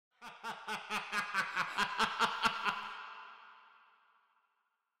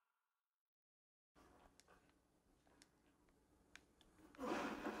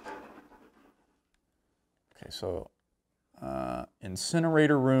so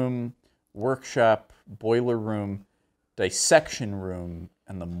incinerator room, workshop, boiler room, dissection room,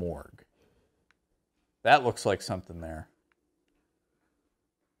 and the morgue. That looks like something there.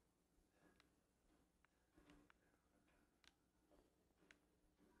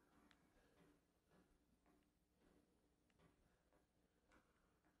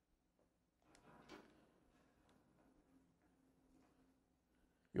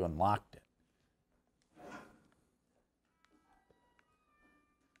 You unlocked it.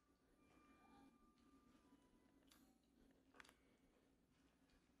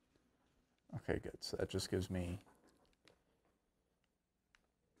 Okay, good. So that just gives me...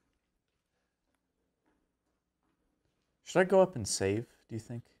 Should I go up and save, do you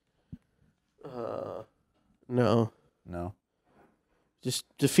think? No. No? Just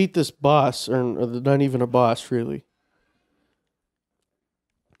defeat this boss, or not even a boss, really.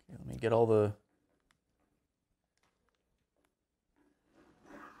 Okay, let me get all the...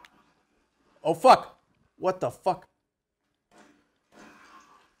 Oh, fuck! What the fuck?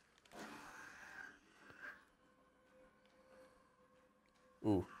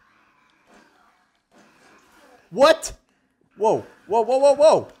 Ooh. What? Whoa, whoa, whoa, whoa,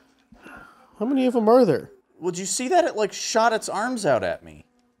 whoa! How many of them are there? Well, did you see that? It like shot its arms out at me.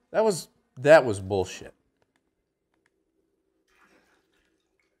 That was bullshit.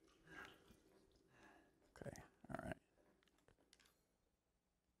 Okay, all right.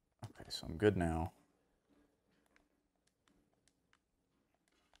 Okay, so I'm good now.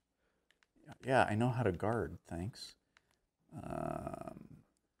 Yeah, I know how to guard, thanks.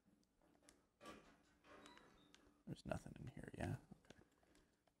 There's nothing in here, yeah? Okay.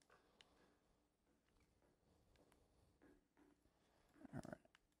 All right.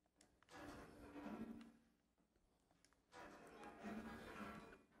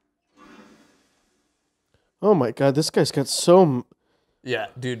 Oh my god, this guy's got so... Yeah,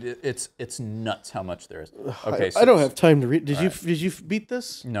 dude, it's nuts how much there is. Okay, I don't have time to read. Did you beat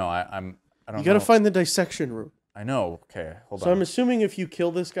this? No, I don't know. You gotta find the dissection room. I know. Okay, hold on. So I'm assuming if you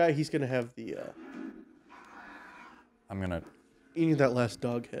kill this guy, he's gonna have the... I'm gonna... You need that last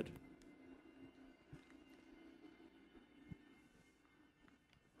dog head.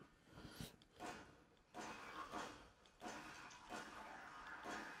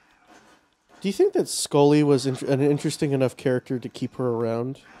 Do you think that Scully was an interesting enough character to keep her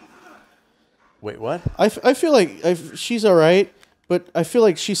around? Wait, what? I feel like she's all right, but I feel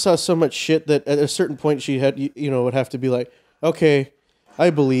like she saw so much shit that at a certain point she had, would have to be like, okay, I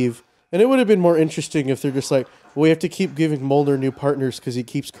believe. And it would have been more interesting if they're just like, we have to keep giving Mulder new partners because he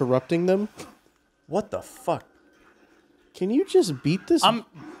keeps corrupting them. What the fuck? Can you just beat this?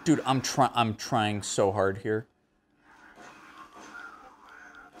 Dude, I'm trying so hard here.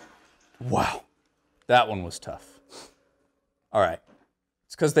 Wow. That one was tough. All right.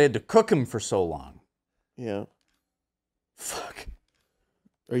 It's because they had to cook him for so long. Yeah. Fuck.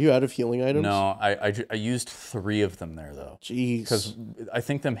 Are you out of healing items? No, I used 3 of them there, though. Jeez. Because I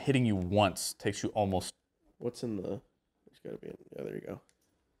think them hitting you once takes you almost... What's in the... There's got to be... Yeah, there you go.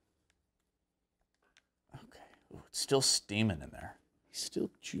 Okay. Ooh, it's still steaming in there. He's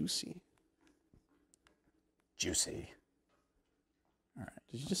still juicy. Juicy. All right.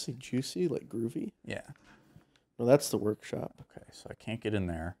 Did you just say juicy, like groovy? Yeah. No, that's the workshop. Okay, so I can't get in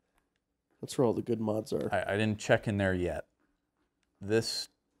there. That's where all the good mods are. I didn't check in there yet. This...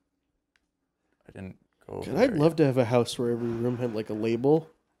 I didn't go over I'd love to have a house where every room had like a label.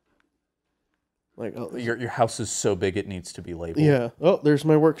 Like your house is so big it needs to be labeled. Yeah. Oh, there's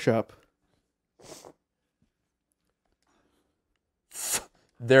my workshop.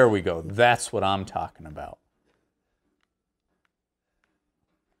 There we go. That's what I'm talking about.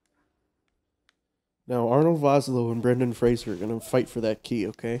 Now, Arnold Vosloo and Brendan Fraser are going to fight for that key,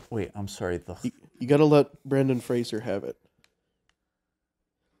 okay? Wait, I'm sorry. You got to let Brendan Fraser have it.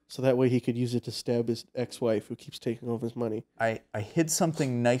 So that way he could use it to stab his ex-wife who keeps taking all of his money. I hid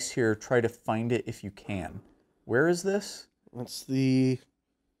something nice here. Try to find it if you can. Where is this? That's the...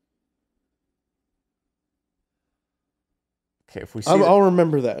 Okay, if we see I'll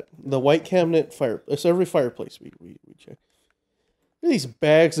remember that. The white cabinet fire. It's every fireplace we check. Look at these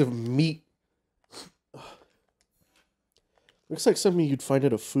bags of meat. Looks like something you'd find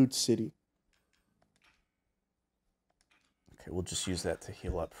at a food city. Okay, we'll just use that to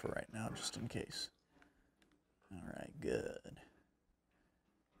heal up for right now, just in case. All right, good.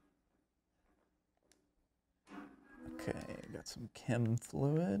 Okay, got some chem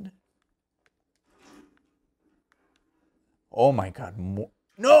fluid. Oh my God!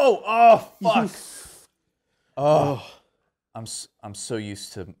 No! Oh fuck! Oh, I'm so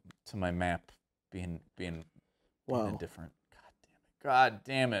used to my map being Wow. Different. God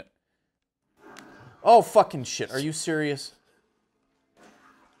damn it. Oh, fucking shit. Are you serious?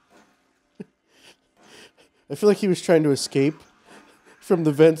 I feel like he was trying to escape from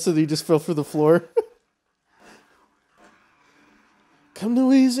the vents and he just fell through the floor. Come to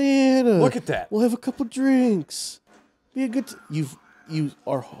Louisiana. Look at that. We'll have a couple drinks. Be a good... You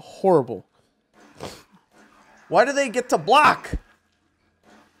are horrible. Why do they get to block?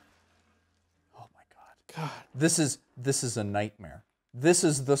 Oh my God. God. This is a nightmare. This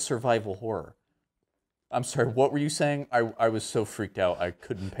is the survival horror. I'm sorry, what were you saying? I was so freaked out I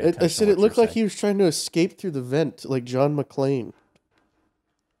couldn't pay attention. I said to it what looked you're like he was trying to escape through the vent, like John McClane.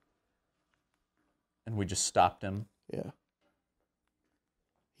 And we just stopped him. Yeah.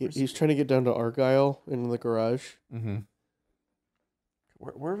 He's trying to get down to Argyle in the garage. Mm-hmm.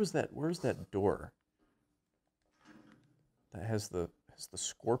 Where was that? Where's that door? That has the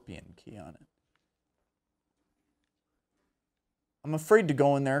scorpion key on it. I'm afraid to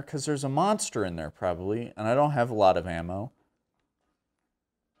go in there because there's a monster in there probably, and I don't have a lot of ammo.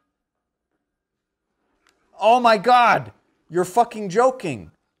 Oh my God! You're fucking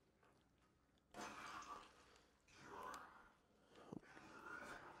joking!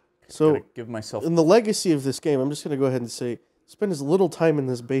 So, give myself in the legacy of this game, I'm just going to go ahead and say, spend as little time in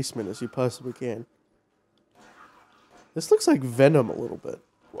this basement as you possibly can. This looks like Venom a little bit.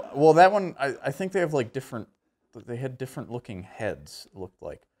 Well, that one, I think they have like different... They had different looking heads, it looked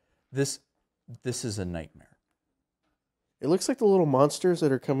like. This is a nightmare. It looks like the little monsters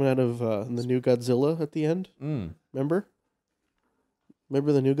that are coming out of the new Godzilla at the end. Remember?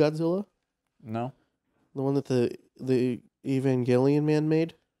 Remember the new Godzilla? No. The one that the Evangelion man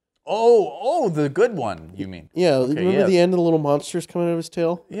made? Oh, the good one, you mean? Yeah, okay, remember the end of the little monsters coming out of his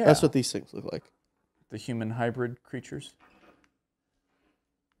tail? Yeah. That's what these things look like. The human hybrid creatures?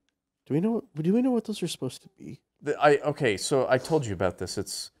 Do we know what those are supposed to be? Okay, so I told you about this.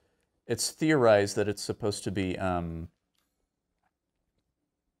 It's theorized that it's supposed to be.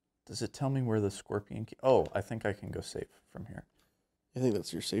 Does it tell me where the scorpion key? Oh, I think I can go save from here. I think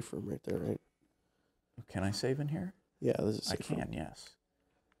that's your safe room right there, right? Can I save in here? Yeah, this is. I can, yes.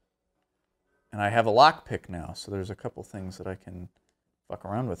 And I have a lockpick now, so there's a couple things that I can fuck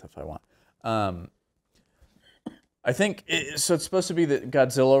around with if I want. I think, so it's supposed to be that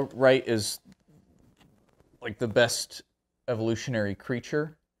Godzilla, right, is like the best evolutionary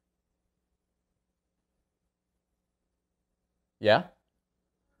creature. Yeah?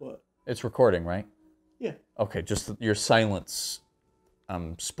 What? It's recording, right? Yeah. Okay, just your silence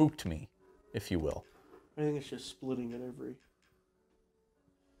spooked me, if you will. I think it's just splitting it every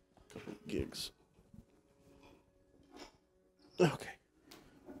couple gigs. Okay.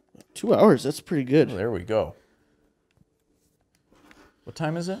 2 hours, that's pretty good. Oh, there we go. What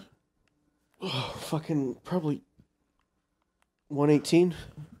time is it? Oh, fucking probably 1:18.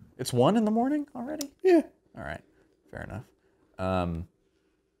 It's 1 in the morning already? Yeah. All right, fair enough.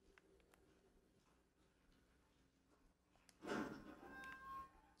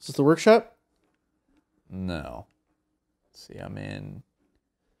 Is this the workshop? No. Let's see, I'm in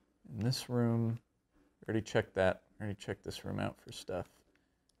this room. Already checked that. Already checked this room out for stuff.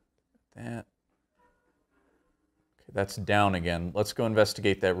 That. Okay, that's down again. Let's go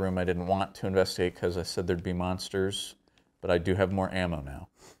investigate that room. I didn't want to investigate because I said there'd be monsters, but I do have more ammo now.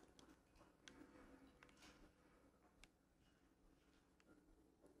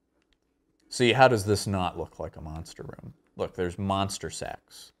 See, how does this not look like a monster room? Look, there's monster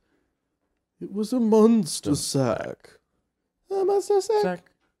sacks. It was a monster sack. A monster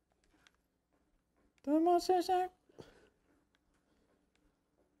sack. The monster sack.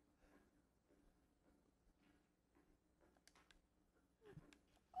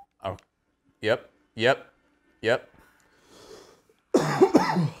 Oh, yep. We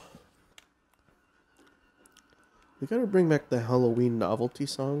gotta bring back the Halloween novelty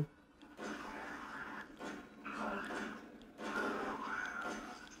song.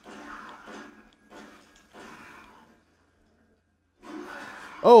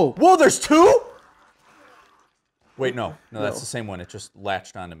 Oh! Whoa, there's 2? Wait, no, that's the same one. It just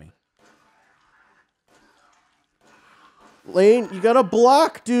latched onto me. Layne, you gotta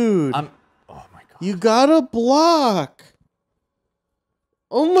block, dude. Oh my god. You gotta block.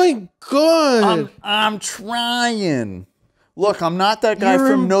 Oh my god. I'm trying. Look, I'm not that guy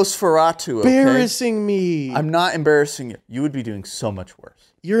from Nosferatu, okay? Embarrassing me. I'm not embarrassing you. You would be doing so much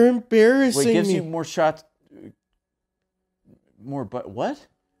worse. You're embarrassing me. Wait, it gives you more shots. More, but what?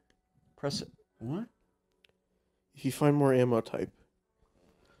 Press it. What? If you find more ammo type.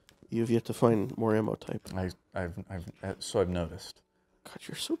 You have yet to find more ammo type. I've noticed. God,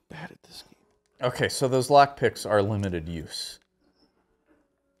 you're so bad at this game. Okay, so those lockpicks are limited use.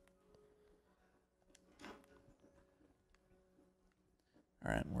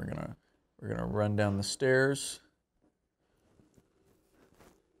 All right, we're gonna run down the stairs.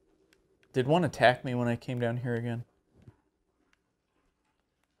 Did one attack me when I came down here again?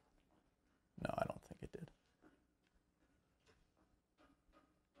 No, I don't think it did.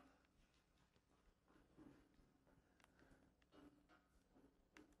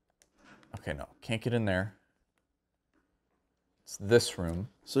 Okay, no, can't get in there. It's this room.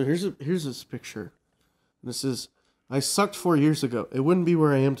 So here's this picture. This is, I sucked 4 years ago. It wouldn't be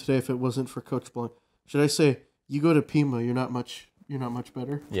where I am today if it wasn't for Coach Blanc. Should I say, you go to Pima, you're not much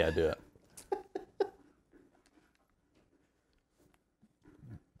better? Yeah, do it.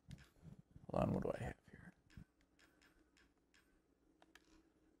 Hold on, what do I have here?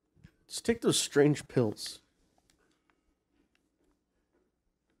 Just take those strange pills.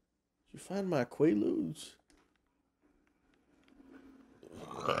 Did you find my Quaaludes?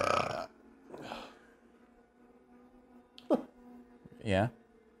 Yeah,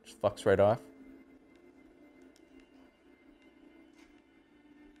 just fucks right off.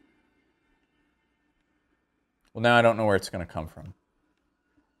 Well, now I don't know where it's going to come from.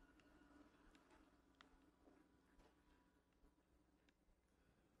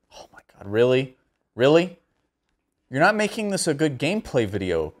 Oh my god, really? Really? You're not making this a good gameplay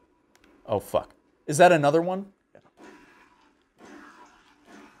video. Oh fuck. Is that another one?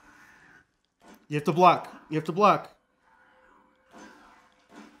 You have to block. You have to block.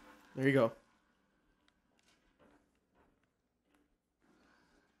 There you go.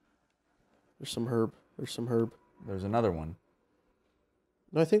 There's some herb. There's some herb. There's another one.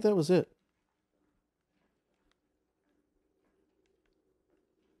 No, I think that was it.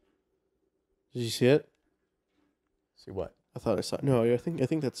 Did you see it? See what? I thought I saw it. No, I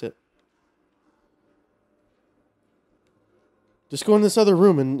think that's it. Just go in this other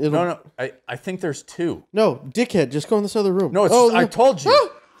room and it'll... No, I think there's two. No, dickhead, just go in this other room. No, it's I told you. Ah!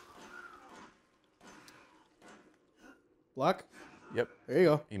 Block. Yep. There you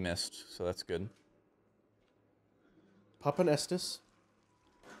go. He missed, so that's good. Pop an Estus.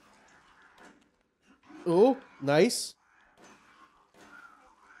 Ooh, nice.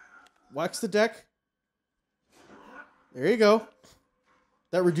 Wax the deck. There you go.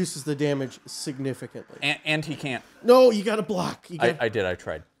 That reduces the damage significantly. And he can't. No, you gotta block. I did, I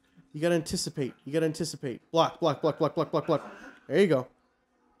tried. You gotta anticipate. You gotta anticipate. Block, block, block, block, block, block, block. There you go.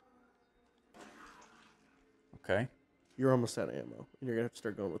 Okay. You're almost out of ammo. And you're gonna have to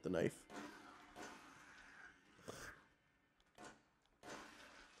start going with the knife.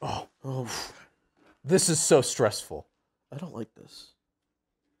 Oh. This is so stressful. I don't like this.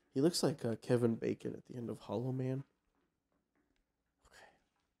 He looks like Kevin Bacon at the end of Hollow Man.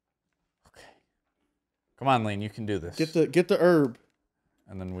 Okay. Come on, Layne, you can do this. Get the herb.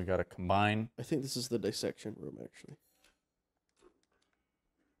 And then we gotta combine. I think this is the dissection room, actually.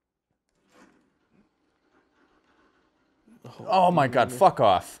 Oh my god, fuck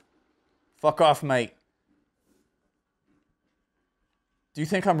off. Fuck off, mate. Do you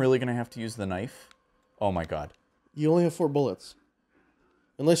think I'm really gonna have to use the knife? Oh my god. You only have 4 bullets.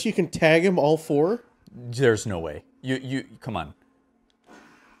 Unless you can tag him all 4. There's no way. You come on.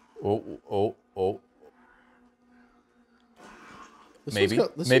 Oh. Maybe.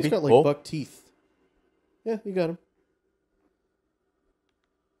 This one's got like buck teeth. Yeah, you got him.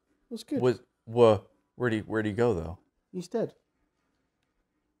 That's good. Where'd he go though? He's dead.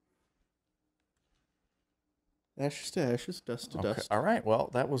 Ashes to ashes, dust to dust. All right. Well,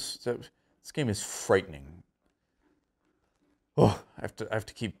 this game is frightening. Oh, I have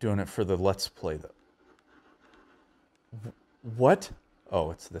to keep doing it for the let's play though. What?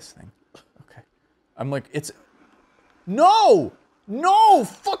 Oh, it's this thing. Okay. I'm like, it's no,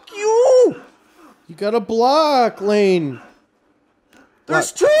 fuck you. You gotta block, Layne.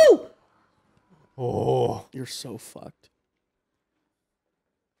 There's 2. Oh, you're so fucked.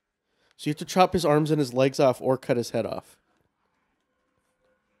 So you have to chop his arms and his legs off or cut his head off.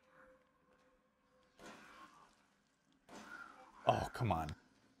 Oh, come on.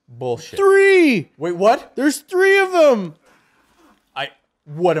 Bullshit. 3! Wait, what? There's 3 of them!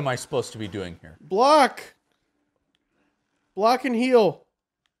 What am I supposed to be doing here? Block! Block and heal.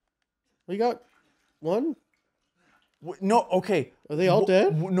 We got 1? No, okay. Are they all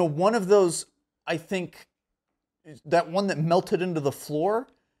dead? No, one of those, I think, that one that melted into the floor,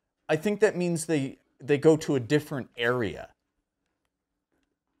 I think that means they go to a different area.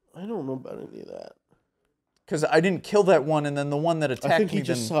 I don't know about any of that. Because I didn't kill that one, and then the one that attacked me. I think he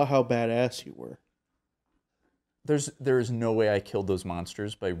just saw how badass you were. There is no way I killed those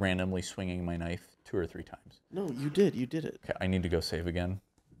monsters by randomly swinging my knife 2 or 3 times. No, you did. You did it. Okay, I need to go save again.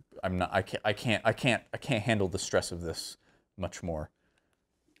 I'm not. I can't handle the stress of this much more.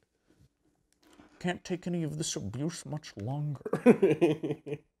 Can't take any of this abuse much longer.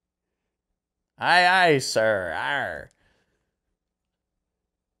 Aye, aye, sir. Arr.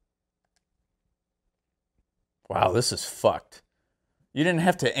 Wow, this is fucked. You didn't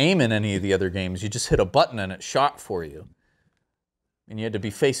have to aim in any of the other games. You just hit a button and it shot for you. And you had to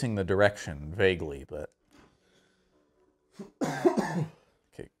be facing the direction vaguely, but...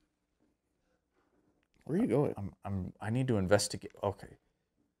 Okay. Where are you going? I need to investigate. Okay.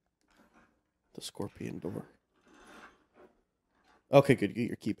 The scorpion door. Okay, good. Get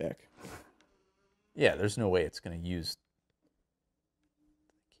your key back. Yeah, there's no way it's going to use...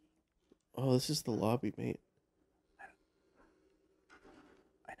 Oh, this is the lobby, mate.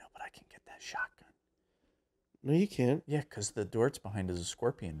 I know, but I can get that shotgun. No, you can't. Yeah, because the door it's behind is a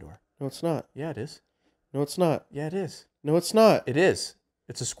scorpion door. No, it's not. Yeah, it is. No, it's not. Yeah, it is. No, it's not. It is.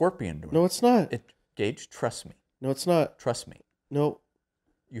 It's a scorpion door. No, it's not. Gage, trust me. No, it's not. Trust me. No.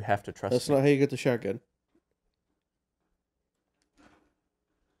 You have to trust me. That's not how you get the shotgun.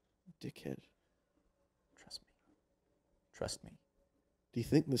 Dickhead. Trust me. Trust me. Do you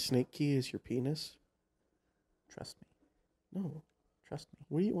think the snake key is your penis? Trust me. No. Trust me.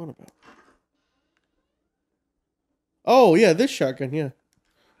 What do you want about? Oh, yeah, this shotgun, yeah.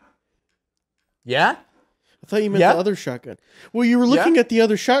 Yeah? I thought you meant the other shotgun. Well, you were looking at the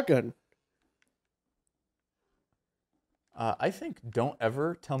other shotgun. I think don't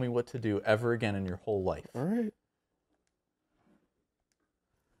ever tell me what to do ever again in your whole life. All right.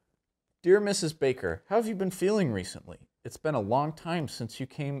 Dear Mrs. Baker, how have you been feeling recently? It's been a long time since you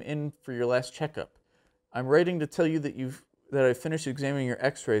came in for your last checkup. I'm writing to tell you that I finished examining your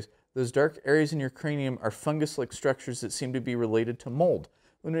x-rays. Those dark areas in your cranium are fungus-like structures that seem to be related to mold.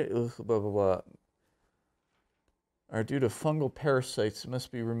 Blah, blah, blah. Are due to fungal parasites. It must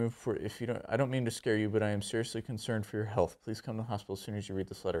be removed for if you don't. I don't mean to scare you, but I am seriously concerned for your health. Please come to the hospital as soon as you read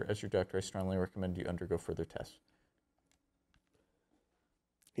this letter. As your doctor, I strongly recommend you undergo further tests.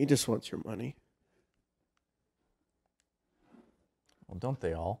 He just wants your money. Well, don't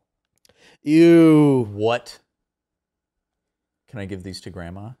they all? Ew. What? Can I give these to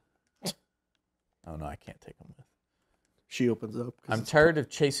Grandma? Oh, no, I can't take them with. She opens up. I'm tired of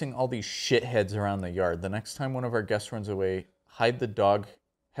chasing all these shitheads around the yard. The next time one of our guests runs away, hide the dog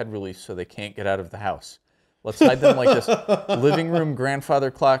head release so they can't get out of the house. Let's hide them like this. Living room, grandfather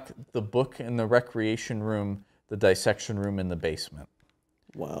clock, the book in the recreation room, the dissection room in the basement.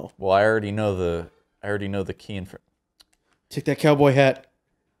 Wow. Well, I already know the key and take that cowboy hat.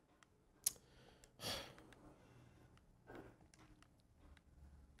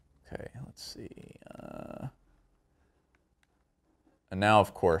 Okay, let's see. And now,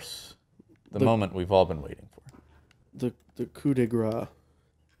 of course, the moment we've all been waiting for. The coup de grace. What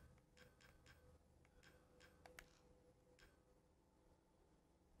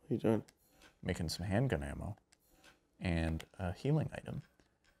are you doing? Making some handgun ammo and a healing item.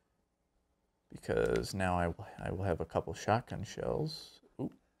 Because now I will have a couple shotgun shells.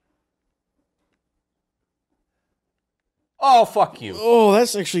 Ooh. Oh, fuck you. Oh,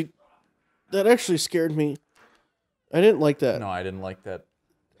 that actually scared me. I didn't like that. No, I didn't like that.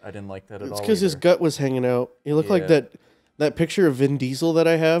 I didn't like that at all. It's because his gut was hanging out. He looked like Yeah. that picture of Vin Diesel that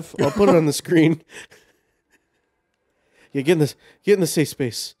I have. I'll put it on the screen. Yeah, get in the safe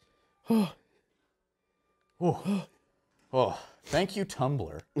space. Oh. Oh, thank you,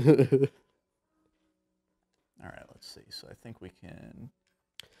 Tumblr. All right, let's see. So I think we can.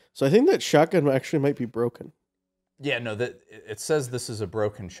 So I think that shotgun actually might be broken. Yeah, no, it says this is a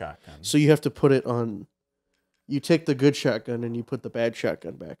broken shotgun. So you have to put it on. You take the good shotgun and you put the bad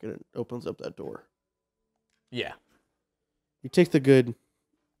shotgun back, and it opens up that door. Yeah. You take the good.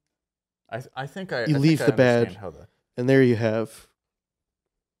 I think I. You I leave think the I understand bad, how the. and there you have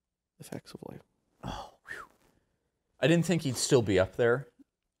the facts of life. Oh, whew. I didn't think he'd still be up there.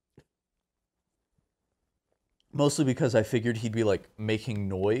 Mostly because I figured he'd be like making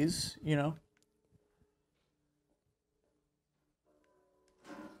noise, you know?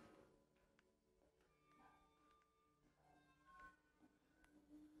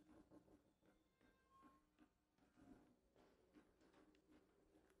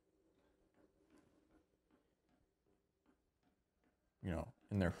 You know,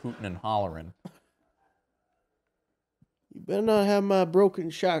 and they're hooting and hollering. You better not have my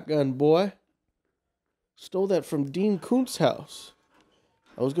broken shotgun, boy. Stole that from Dean Koontz' house.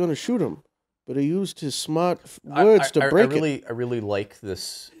 I was going to shoot him, but he used his smart words to break it. I really like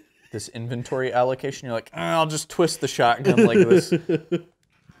this this inventory allocation. You're like, I'll just twist the shotgun like this.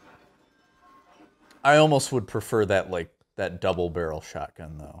 I almost would prefer that double barrel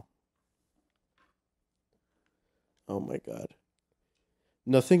shotgun though. Oh my god.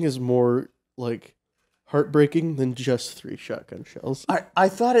 Nothing is more like heartbreaking than just 3 shotgun shells. I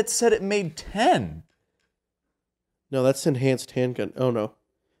thought it said it made 10. No, that's enhanced handgun. Oh no.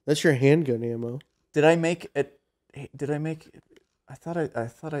 That's your handgun ammo. Did I make it? I thought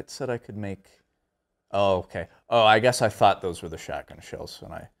it said I could make. Oh, okay. Oh, I guess I thought those were the shotgun shells,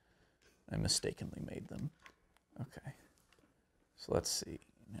 and I mistakenly made them. Okay. So let's see.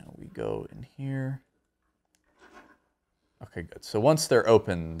 Now we go in here. Okay, good. So once they're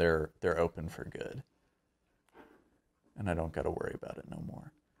open, they're open for good, and I don't got to worry about it no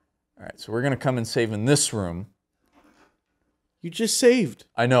more. All right. So we're gonna come and save in this room. You just saved.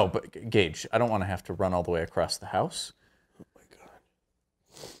 I know, but Gage, I don't want to have to run all the way across the house. Oh my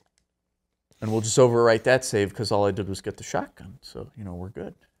god. And we'll just overwrite that save because all I did was get the shotgun. So, we're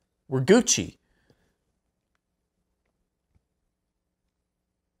good. We're Gucci.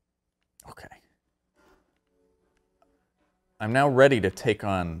 Okay. I'm now ready to take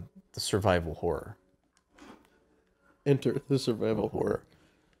on the survival horror. Enter the survival horror.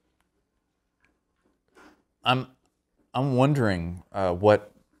 I'm wondering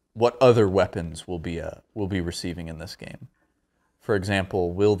what other weapons we'll be receiving in this game. For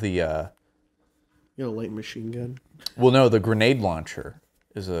example, will the You got a light machine gun. well, no, the grenade launcher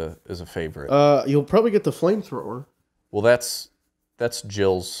is a favorite. You'll probably get the flamethrower. Well, that's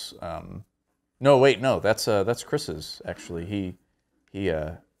Jill's. No, wait, no, that's Chris's. Actually, he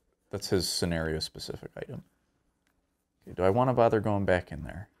that's his scenario specific item. Okay, do I want to bother going back in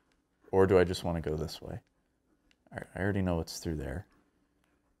there, or do I just want to go this way? All right, I already know what's through there.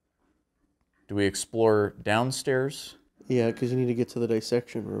 Do we explore downstairs? Yeah, because you need to get to the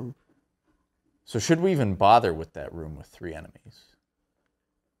dissection room. So should we even bother with that room with 3 enemies?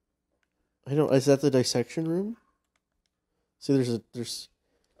 I don't. Is that the dissection room? See, there's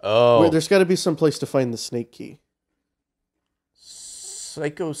Oh, there's got to be some place to find the snake key.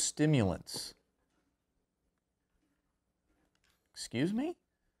 psychostimulants. Excuse me?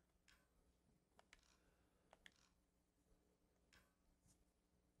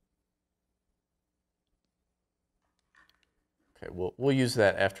 Okay, we'll use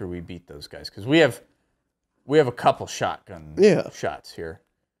that after we beat those guys because we have a couple shotgun shots here.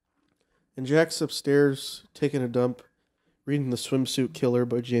 And Jack's upstairs taking a dump, reading The Swimsuit Killer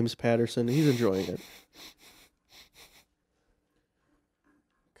by James Patterson. He's enjoying it.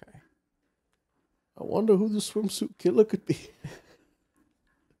 Okay. I wonder who the swimsuit killer could be.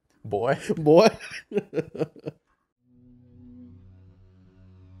 Boy. Boy.